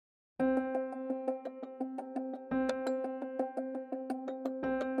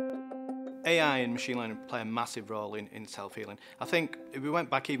AI and machine learning play a massive role in self-healing. I think if we went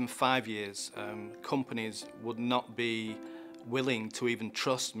back even 5 years, companies would not be willing to even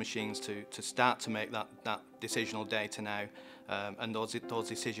trust machines to start to make that decisional data now, and those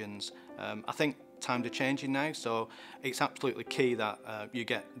decisions. I think times are changing now, so it's absolutely key that you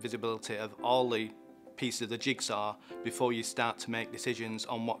get visibility of all the pieces of the jigsaw before you start to make decisions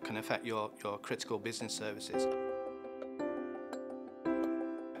on what can affect your critical business services.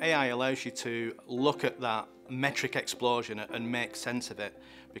 AI allows you to look at that metric explosion and make sense of it,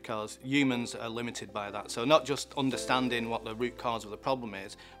 because humans are limited by that. So not just understanding what the root cause of the problem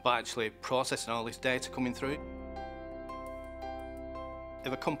is, but actually processing all this data coming through.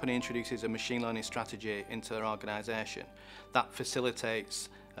 If a company introduces a machine learning strategy into their organisation, that facilitates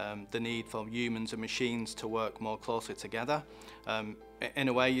the need for humans and machines to work more closely together. In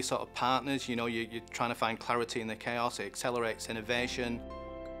a way, you're sort of partners, you know, you're trying to find clarity in the chaos. It accelerates innovation.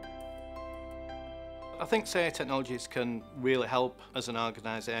 I think CA technologies can really help as an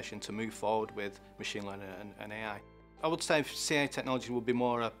organisation to move forward with machine learning and AI. I would say CA technology will be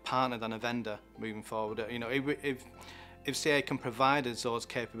more a partner than a vendor moving forward. You know, if CA can provide us those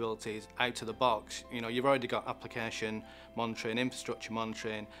capabilities out of the box, you know, you've already got application monitoring, infrastructure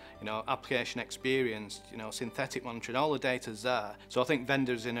monitoring, you know, application experience, you know, synthetic monitoring, all the data's there. So I think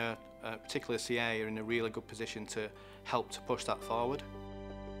vendors in a particular CA are in a really good position to help to push that forward.